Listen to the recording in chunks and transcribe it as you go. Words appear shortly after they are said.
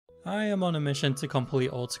I am on a mission to complete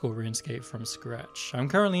old school RuneScape from scratch. I'm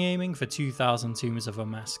currently aiming for 2000 Tombs of a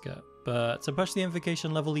Mascot, but to push the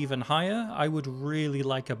invocation level even higher, I would really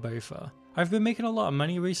like a Bofa. I've been making a lot of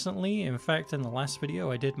money recently. In fact, in the last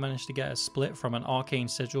video I did manage to get a split from an arcane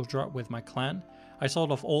sigil drop with my clan. I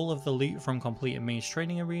sold off all of the loot from completing Mage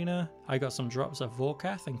Training Arena. I got some drops of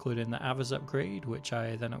Vorkath, including the Avaz upgrade, which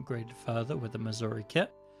I then upgraded further with the Missouri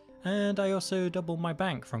kit. And I also doubled my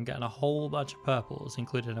bank from getting a whole bunch of purples,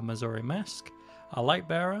 including a Missouri mask, a light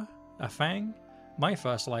bearer, a fang, my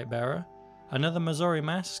first light bearer, another Missouri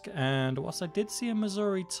mask, and whilst I did see a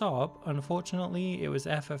Missouri top, unfortunately it was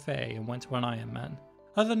FFA and went to an Iron Man.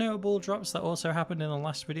 Other notable drops that also happened in the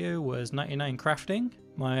last video was 99 crafting,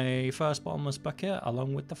 my first bottomless bucket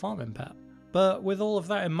along with the farming pet. But with all of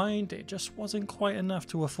that in mind, it just wasn't quite enough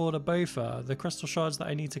to afford a Bofa, the crystal shards that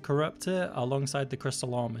I need to corrupt it alongside the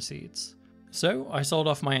crystal armor seeds. So I sold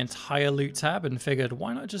off my entire loot tab and figured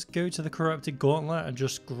why not just go to the Corrupted Gauntlet and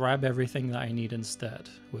just grab everything that I need instead,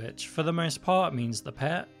 which for the most part means the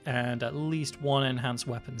pet and at least one enhanced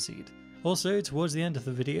weapon seed. Also, towards the end of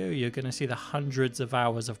the video, you're going to see the hundreds of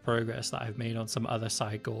hours of progress that I've made on some other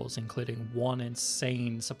side goals, including one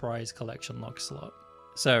insane surprise collection log slot.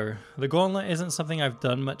 So, the Gauntlet isn't something I've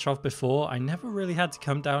done much of before. I never really had to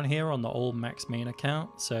come down here on the old Max main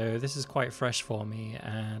account, so this is quite fresh for me,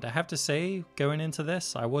 and I have to say, going into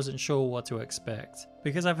this, I wasn't sure what to expect.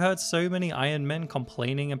 Because I've heard so many Iron Men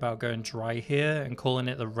complaining about going dry here and calling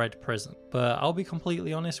it the Red Prison. But I'll be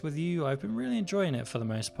completely honest with you, I've been really enjoying it for the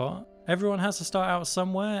most part. Everyone has to start out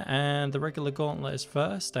somewhere, and the regular Gauntlet is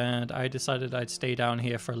first, and I decided I'd stay down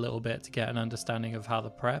here for a little bit to get an understanding of how the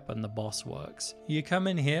prep and the boss works. You come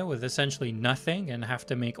in here with essentially nothing and have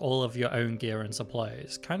to make all of your own gear and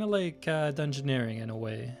supplies, kind of like dungeoneering in a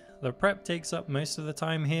way. The prep takes up most of the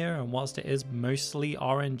time here, and whilst it is mostly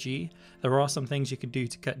RNG, there are some things you can do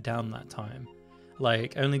to cut down that time.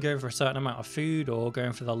 Like only going for a certain amount of food or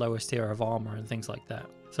going for the lowest tier of armor and things like that.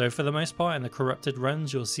 So for the most part in the corrupted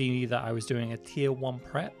runs you'll see that I was doing a tier 1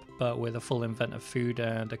 prep but with a full invent of food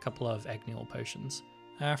and a couple of Egnial potions.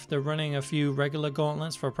 After running a few regular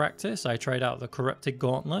gauntlets for practice, I tried out the Corrupted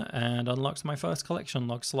Gauntlet and unlocked my first collection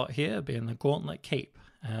log slot here, being the Gauntlet Cape.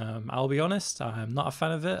 I'll be honest, I'm not a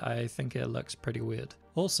fan of it, I think it looks pretty weird.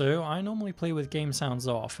 Also, I normally play with game sounds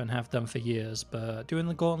off and have done for years, but doing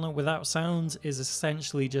the gauntlet without sounds is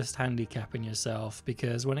essentially just handicapping yourself,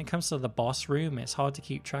 because when it comes to the boss room, it's hard to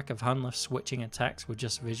keep track of Hunlef switching attacks with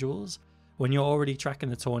just visuals, when you're already tracking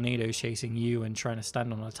the tornadoes chasing you and trying to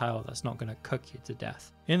stand on a tile that's not going to cook you to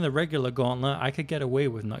death. In the regular gauntlet, I could get away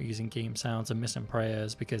with not using game sounds and missing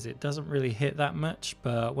prayers because it doesn't really hit that much,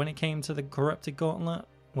 but when it came to the Corrupted Gauntlet,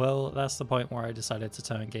 well, that's the point where I decided to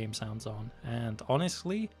turn game sounds on, and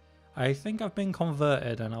honestly, I think I've been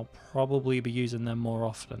converted and I'll probably be using them more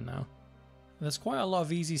often now. There's quite a lot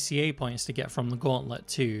of easy CA points to get from the gauntlet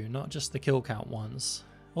too, not just the kill count ones.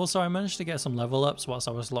 Also, I managed to get some level ups whilst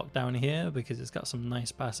I was locked down here because it's got some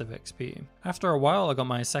nice passive XP. After a while I got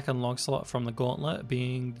my second log slot from the gauntlet,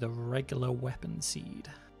 being the regular weapon seed.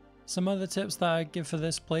 Some other tips that I give for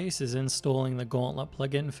this place is installing the Gauntlet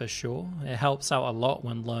plugin for sure. It helps out a lot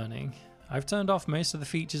when learning. I've turned off most of the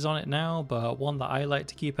features on it now, but one that I like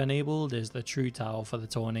to keep enabled is the True Towel for the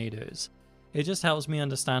tornadoes. It just helps me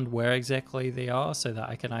understand where exactly they are so that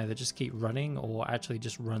I can either just keep running or actually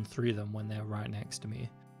just run through them when they're right next to me.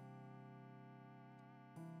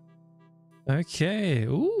 Okay,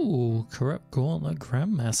 ooh, Corrupt Gauntlet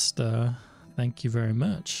Grandmaster. Thank you very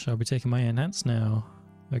much. I'll be taking my enhance now.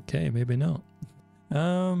 Okay, maybe not.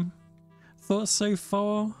 Thoughts so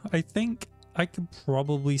far? I think I could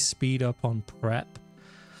probably speed up on prep.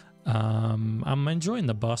 I'm enjoying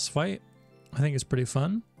the boss fight. I think it's pretty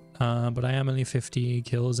fun. But I am only 50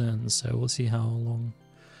 kills in, so we'll see how long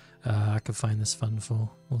I can find this fun for.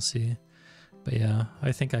 We'll see. But yeah,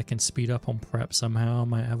 I think I can speed up on prep somehow. I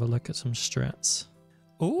might have a look at some strats.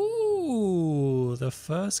 Ooh, the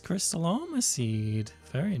first crystal armor seed.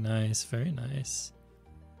 Very nice, very nice.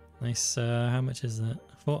 Nice, how much is that?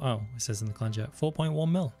 Oh, it says in the clan chat,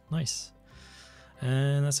 4.1 mil. Nice.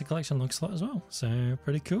 And that's a collection log slot as well, so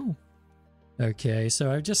pretty cool. Okay,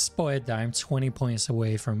 so I've just spotted that I'm 20 points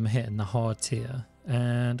away from hitting the hard tier.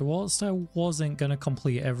 And whilst I wasn't going to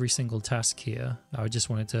complete every single task here, I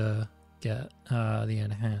just wanted to get the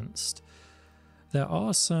enhanced. There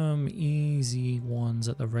are some easy ones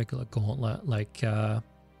at the regular gauntlet, like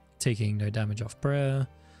taking no damage off prayer,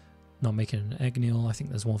 not making an Egnial. I think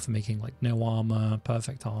there's one for making like no armor,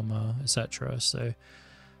 perfect armor, etc. So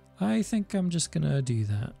I think I'm just gonna do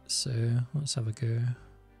that. So let's have a go.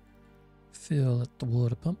 Fill at the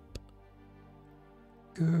water pump.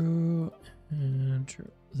 Go and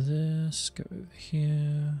this, go over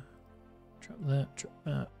here, drop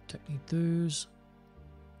that, don't need those.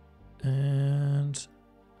 And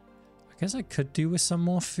I guess I could do with some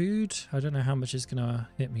more food. I don't know how much it's gonna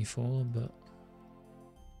hit me for, but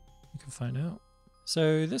we can find out.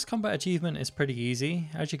 So this combat achievement is pretty easy.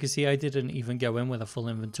 As you can see, I didn't even go in with a full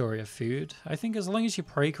inventory of food. I think as long as you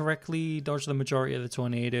pray correctly, dodge the majority of the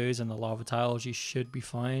tornadoes and the lava tiles, you should be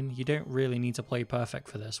fine. You don't really need to play perfect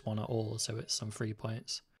for this one at all, so it's some free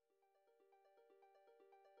points.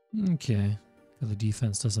 Okay, the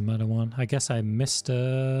defense doesn't matter one. I guess I missed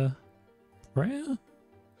a prayer?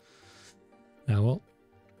 Oh well.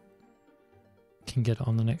 Can get it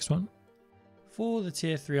on the next one. For the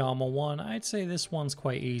tier 3 armor one, I'd say this one's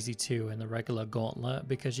quite easy too in the regular gauntlet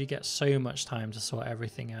because you get so much time to sort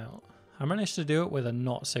everything out. I managed to do it with a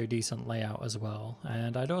not so decent layout as well,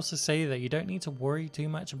 and I'd also say that you don't need to worry too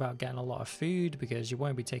much about getting a lot of food because you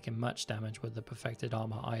won't be taking much damage with the perfected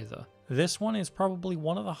armor either. This one is probably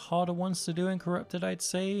one of the harder ones to do in Corrupted, I'd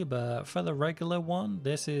say, but for the regular one,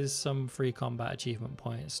 this is some free combat achievement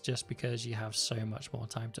points just because you have so much more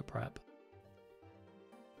time to prep.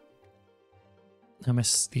 I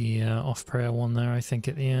missed the off prayer one there, I think,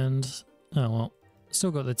 at the end. Oh well,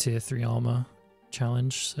 still got the tier 3 armor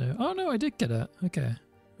challenge, so... Oh no, I did get it. Okay.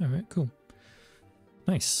 Alright, cool.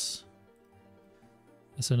 Nice.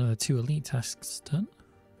 That's another 2 elite tasks done.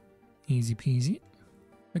 Easy peasy.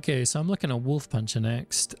 Okay, so I'm looking at Wolf Puncher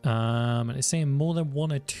next, and it's saying more than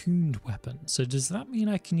one attuned weapon. So does that mean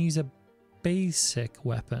I can use a basic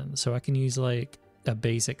weapon? So I can use like a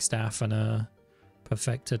basic staff and a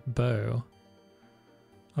perfected bow?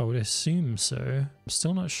 I would assume so. I'm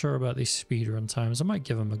still not sure about these speedrun times. I might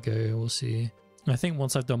give them a go, we'll see. I think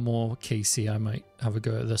once I've done more KC, I might have a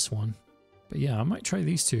go at this one. But yeah, I might try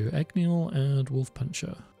these two, Eggneel and Wolf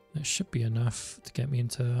Puncher. That should be enough to get me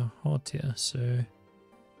into hard tier, so...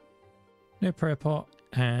 No prayer pot,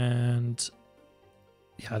 and...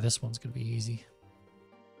 Yeah, this one's going to be easy.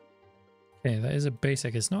 Okay, that is a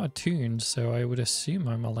basic. It's not attuned, so I would assume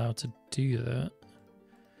I'm allowed to do that.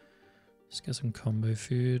 Let's get some combo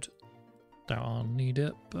food. Doubt I'll need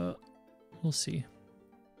it, but we'll see.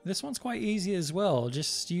 This one's quite easy as well.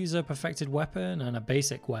 Just use a perfected weapon and a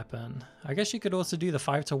basic weapon. I guess you could also do the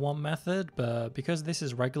 5-to-1 method, but because this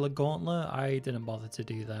is regular gauntlet, I didn't bother to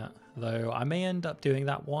do that. Though I may end up doing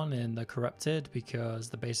that one in the Corrupted because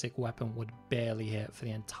the basic weapon would barely hit for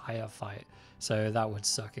the entire fight. So that would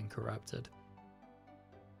suck in Corrupted.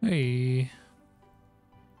 Hey.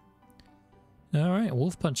 Alright,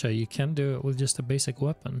 Wolf Puncher, you can do it with just a basic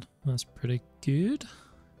weapon. That's pretty good.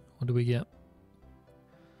 What do we get?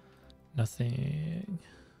 Nothing.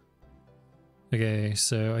 Okay,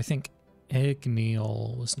 so I think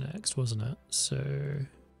Eggneel was next, wasn't it? So,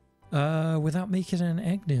 without making an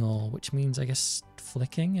Eggneel, which means I guess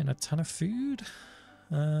flicking and a ton of food?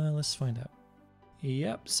 Let's find out.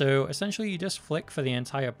 Yep, so essentially you just flick for the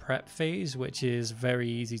entire prep phase, which is very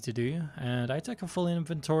easy to do. And I took a full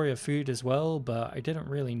inventory of food as well, but I didn't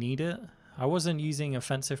really need it. I wasn't using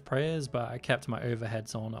offensive prayers, but I kept my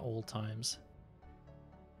overheads on at all times.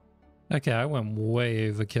 Okay, I went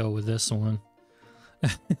way overkill with this one.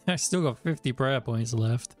 I still got 50 prayer points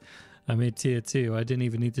left. I made tier 2. I didn't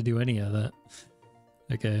even need to do any of that.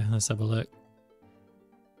 Okay, let's have a look.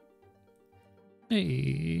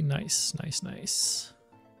 Hey, nice, nice, nice.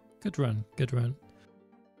 Good run, good run.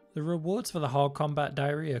 The rewards for the hard combat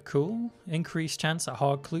diary are cool. Increased chance at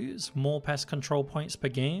hard clues, more pest control points per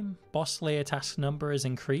game, boss slayer task number is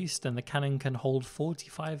increased, and the cannon can hold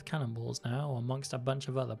 45 cannonballs now, amongst a bunch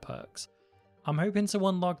of other perks. I'm hoping to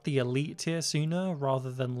unlock the elite tier sooner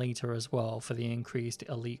rather than later as well for the increased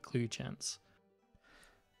elite clue chance.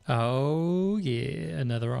 Oh yeah,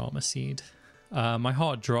 another armor seed. My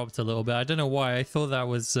heart dropped a little bit. I don't know why. I thought that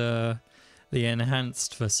was the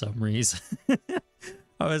enhanced for some reason.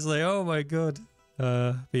 I was like, oh my god.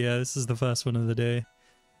 But yeah, this is the first one of the day.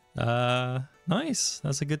 Nice.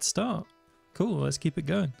 That's a good start. Cool. Let's keep it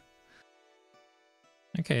going.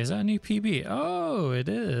 Okay, is that a new PB? Oh, it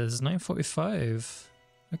is. 9:45.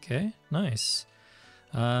 Okay, nice.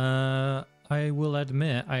 I will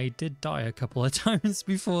admit, I did die a couple of times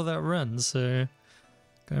before that run, so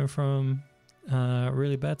going from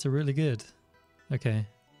really bad to really good. Okay.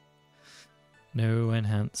 No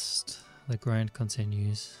enhanced. The grind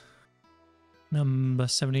continues. Number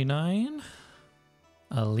 79.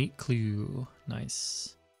 Elite clue.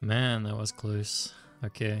 Nice. Man, that was close.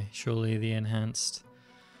 Okay, surely the enhanced.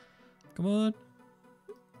 Come on.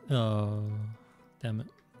 Oh, damn it.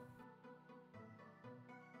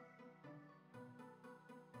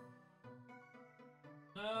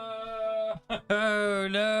 Oh,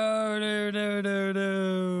 no, no, no, no,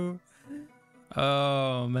 no.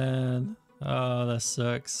 Oh, man. Oh, that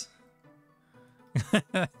sucks.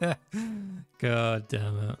 God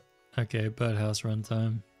damn it. Okay, birdhouse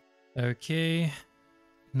runtime. Okay,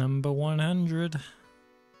 number 100.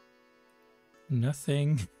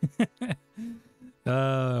 Nothing.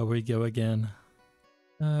 We go again.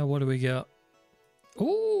 What do we got?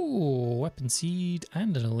 Ooh, weapon seed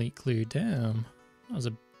and an elite clue. Damn, that was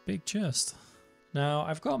a big chest. Now,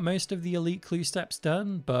 I've got most of the elite clue steps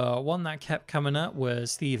done, but one that kept coming up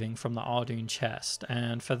was thieving from the Ardoon chest,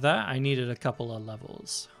 and for that I needed a couple of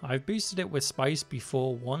levels. I've boosted it with spice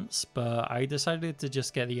before once, but I decided to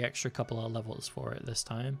just get the extra couple of levels for it this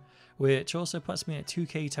time, which also puts me at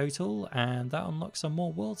 2k total, and that unlocks some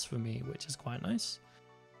more worlds for me, which is quite nice.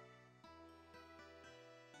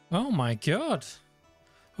 Oh my god!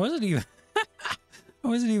 I wasn't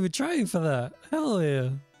even trying for that. Hell yeah.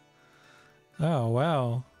 Oh,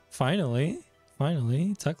 wow. Finally.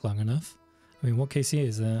 Finally. Took long enough. I mean, what KC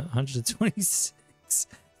is that? 126.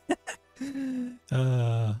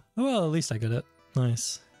 Well, at least I got it.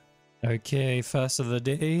 Nice. Okay, first of the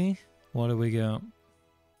day. What do we got?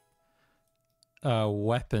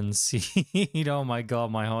 Weapon seed. Oh my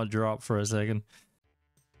god, my heart dropped for a second.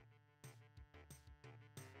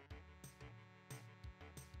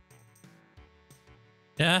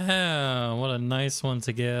 Yeah, what a nice one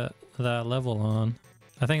to get that level on.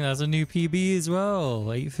 I think that's a new PB as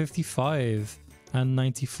well. 855 and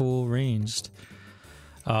 94 ranged.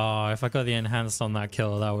 Oh, if I got the enhanced on that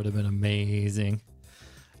kill, that would have been amazing.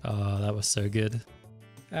 Oh, that was so good.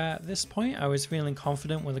 At this point, I was feeling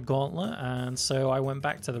confident with the gauntlet, and so I went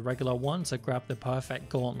back to the regular one to grab the perfect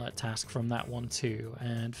gauntlet task from that one too,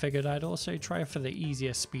 and figured I'd also try for the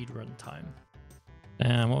easier speedrun time.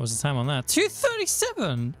 And what was the time on that?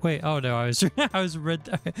 2:37. Wait, oh no, I read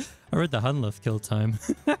the Hunlef kill time.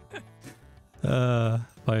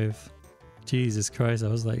 5. Jesus Christ, I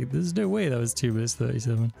was like, there's no way that was 2 minutes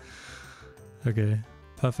 37. Okay,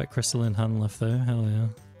 perfect crystalline Hunlef though. Hell yeah.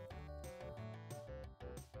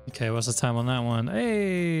 Okay, what's the time on that one?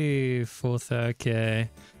 Hey, 4:30. Okay,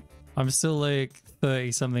 I'm still like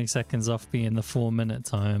 30 something seconds off being the 4-minute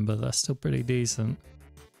time, but that's still pretty decent.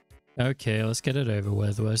 Okay, let's get it over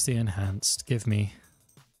with. Where's the enhanced? Give me...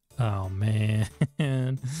 Oh, man.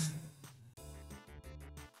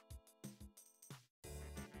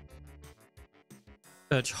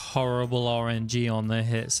 Such horrible RNG on the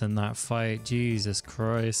hits in that fight. Jesus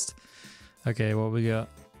Christ. Okay, what we got?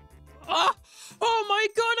 Oh! Oh my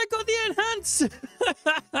god, I got the enhanced!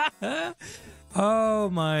 Oh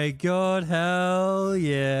my god, hell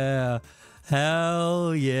yeah.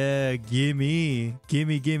 Hell yeah, gimme.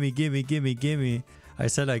 Gimme, gimme, gimme, gimme, gimme. I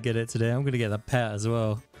said I'd get it today. I'm gonna get the pet as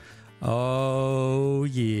well. Oh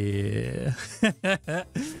yeah.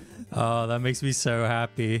 Oh, that makes me so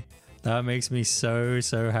happy. That makes me so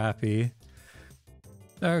happy.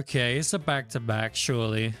 Okay, it's a back-to-back,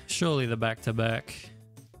 surely. Surely the back-to-back.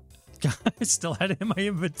 I still had it in my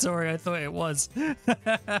inventory. I thought it was.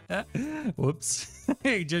 Whoops.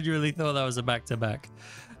 I genuinely thought that was a back-to-back.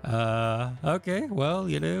 Okay, well,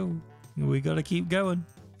 you know, we gotta keep going.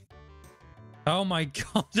 Oh my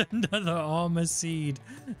god, another armor seed.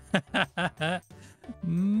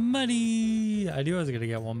 Money. I knew I was gonna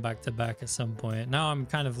get one back to back at some point. Now I'm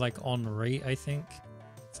kind of like on rate, I think.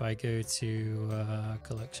 If I go to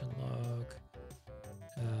collection log,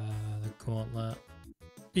 the gauntlet.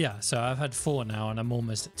 Yeah, so I've had 4 now and I'm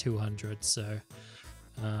almost at 200, so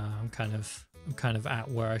I'm kind of at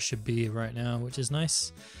where I should be right now, which is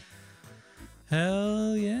nice.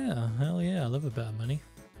 Hell yeah, I love a bit of money.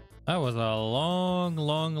 That was a long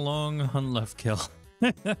Hunlef kill.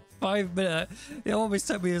 5 minutes. It almost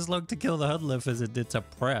took me as long to kill the Hunlef as it did to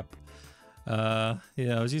prep. Yeah,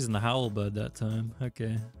 I was using the Howlbird that time.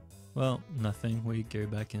 Okay, well, nothing. We go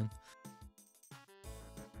back in.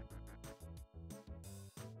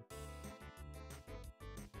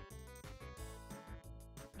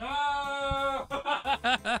 No!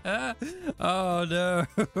 Oh no!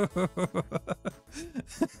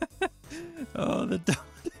 Oh, the dog.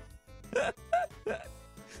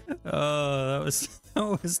 Oh,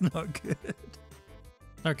 that was not good.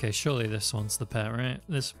 Okay, surely this one's the pet, right?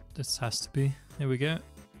 This has to be. Here we go.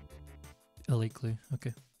 Elite clue.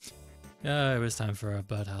 Okay. Yeah, it was time for a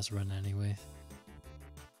birdhouse run anyway.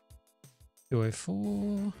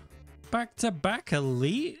 204. Back to back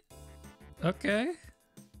elite. Okay.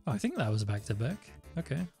 Oh, I think that was back to back.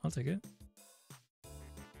 Okay, I'll take it.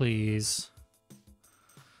 Please.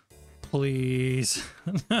 Please.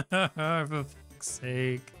 For fuck's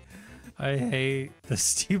sake. I hate the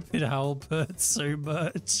stupid Halberd so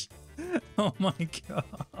much. Oh my god.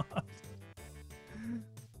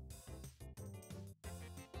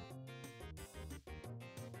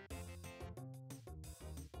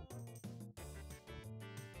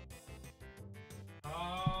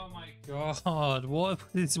 Oh my god, what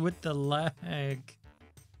is with the lag?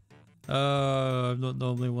 I'm not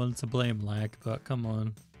normally one to blame lag, but come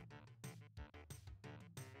on.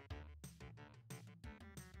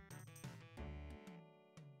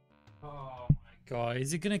 Oh my god,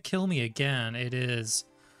 is it gonna kill me again? It is.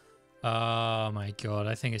 Oh my god,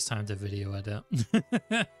 I think it's time to video edit.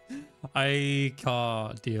 I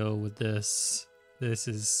can't deal with this. This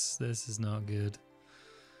is not good.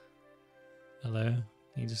 Hello?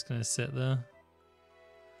 You just gonna sit there?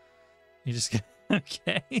 You just gonna...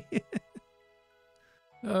 Okay.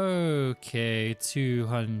 Okay,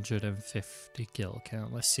 250 kill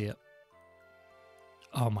count. Let's see it.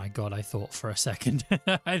 Oh my god, I thought for a second.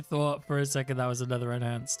 I thought for a second that was another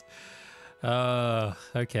enhanced.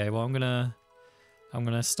 Okay, well I'm gonna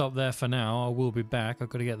stop there for now. I will be back. I've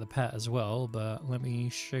got to get the pet as well, but let me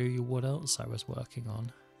show you what else I was working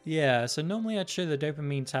on. Yeah, so normally I'd show the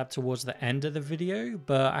dopamine tab towards the end of the video,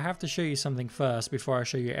 but I have to show you something first before I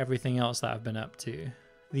show you everything else that I've been up to.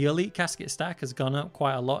 The elite casket stack has gone up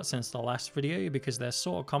quite a lot since the last video because they're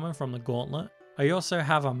sort of common from the gauntlet. I also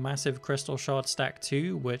have a massive crystal shard stack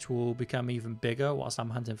too, which will become even bigger whilst I'm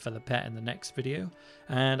hunting for the pet in the next video.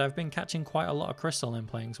 And I've been catching quite a lot of crystal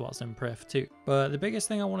implings whilst in Priv too. But the biggest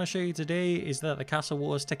thing I want to show you today is that the Castle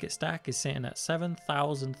Wars ticket stack is sitting at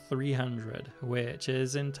 7,300, which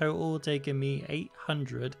is in total taking me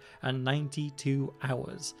 892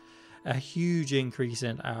 hours. A huge increase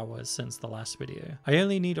in hours since the last video. I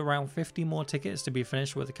only need around 50 more tickets to be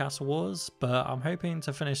finished with the Castle Wars, but I'm hoping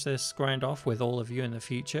to finish this grind off with all of you in the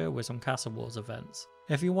future with some Castle Wars events.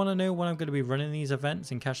 If you want to know when I'm going to be running these events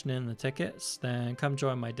and cashing in the tickets, then come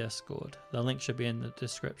join my Discord. The link should be in the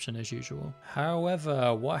description as usual.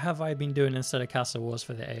 However, what have I been doing instead of Castle Wars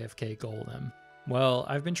for the AFK goal then? Well,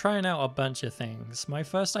 I've been trying out a bunch of things. My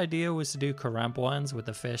first idea was to do Corrupted with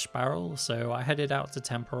the fish barrel, so I headed out to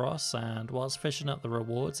Temperos, and whilst fishing up the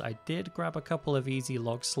rewards, I did grab a couple of easy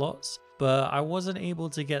log slots, but I wasn't able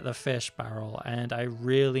to get the fish barrel, and I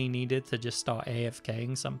really needed to just start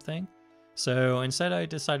AFKing something. So instead I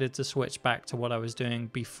decided to switch back to what I was doing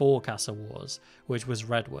before Castle Wars, which was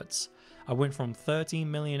Redwoods. I went from 13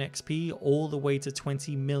 million XP all the way to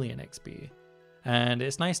 20 million XP. And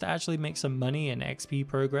it's nice to actually make some money and XP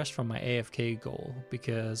progress from my AFK goal,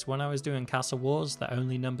 because when I was doing Castle Wars, the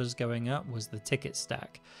only numbers going up was the ticket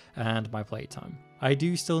stack and my playtime. I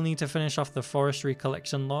do still need to finish off the forestry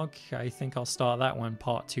collection log. I think I'll start that when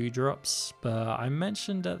part 2 drops, but I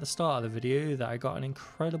mentioned at the start of the video that I got an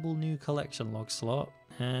incredible new collection log slot,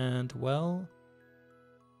 and well...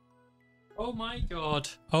 Oh my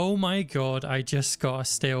god, I just got a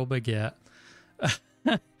stale baguette.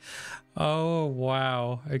 Oh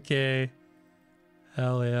wow, okay,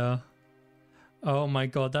 hell yeah. Oh my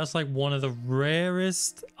god, that's like one of the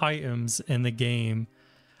rarest items in the game.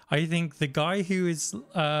 I think the guy who is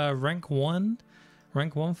rank 1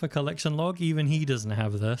 for collection log, even he doesn't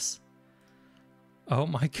have this. Oh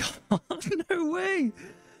my god, no way.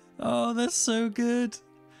 Oh, that's so good.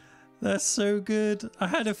 That's so good. I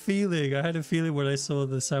had a feeling when I saw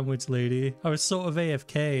the sandwich lady. I was sort of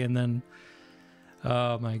AFK and then,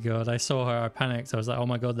 oh my god, I saw her, I panicked. I was like, oh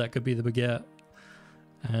my god, that could be the baguette.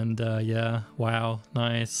 And yeah, wow,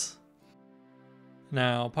 nice.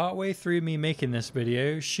 Now, partway through me making this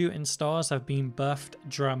video, shooting stars have been buffed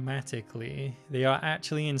dramatically. They are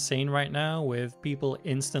actually insane right now, with people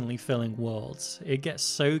instantly filling worlds. It gets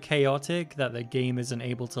so chaotic that the game isn't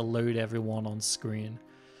able to load everyone on screen.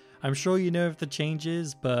 I'm sure you know of the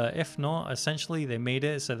changes, but if not, essentially they made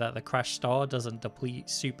it so that the crash star doesn't deplete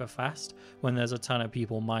super fast when there's a ton of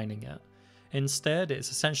people mining it. Instead,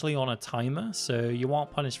 it's essentially on a timer, so you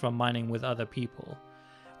aren't punished for mining with other people.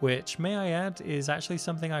 Which, may I add, is actually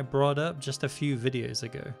something I brought up just a few videos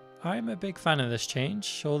ago. I'm a big fan of this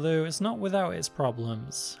change, although it's not without its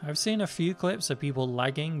problems. I've seen a few clips of people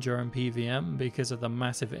lagging during PVM because of the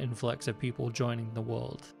massive influx of people joining the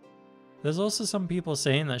world. There's also some people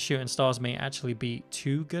saying that shooting stars may actually be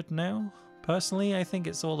too good now. Personally, I think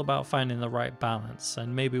it's all about finding the right balance,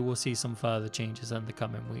 and maybe we'll see some further changes in the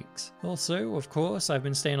coming weeks. Also, of course, I've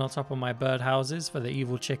been staying on top of my birdhouses for the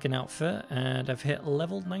evil chicken outfit, and I've hit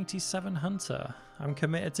level 97 hunter. I'm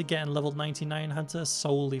committed to getting level 99 hunter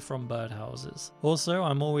solely from birdhouses. Also,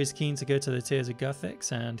 I'm always keen to go to the tiers of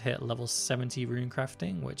Gothics and hit level 70 rune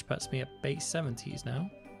crafting, which puts me at base 70s now.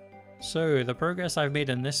 So the progress I've made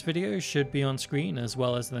in this video should be on screen, as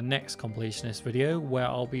well as the next completionist video where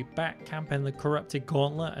I'll be back camping the Corrupted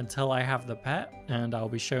Gauntlet until I have the pet, and I'll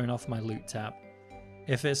be showing off my loot tab.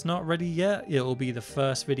 If it's not ready yet, it will be the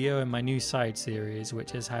first video in my new side series,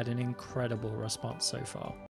 which has had an incredible response so far.